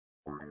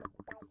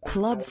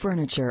Club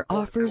Furniture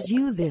offers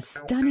you this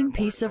stunning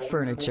piece of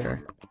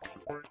furniture.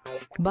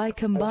 By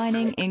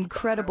combining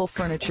incredible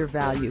furniture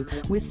value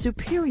with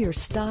superior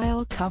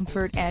style,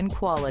 comfort, and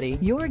quality,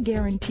 you're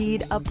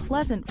guaranteed a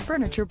pleasant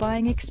furniture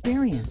buying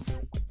experience.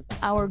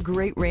 Our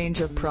great range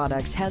of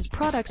products has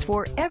products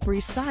for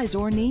every size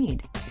or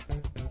need.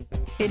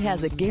 It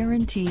has a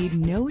guaranteed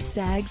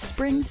no-sag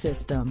spring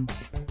system.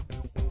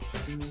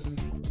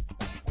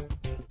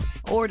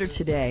 Order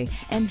today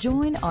and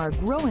join our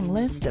growing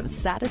list of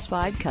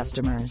satisfied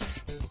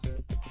customers.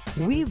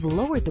 We've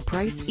lowered the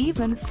price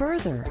even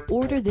further.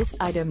 Order this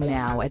item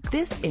now at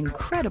this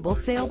incredible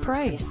sale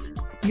price.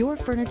 Your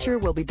furniture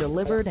will be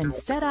delivered and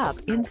set up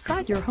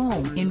inside your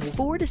home in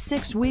 4 to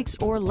 6 weeks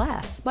or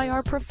less by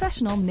our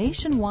professional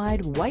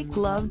nationwide white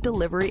glove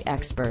delivery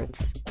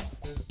experts.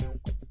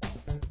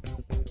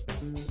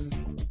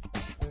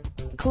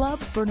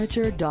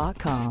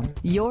 ClubFurniture.com,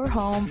 your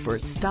home for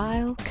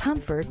style,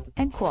 comfort,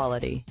 and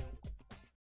quality.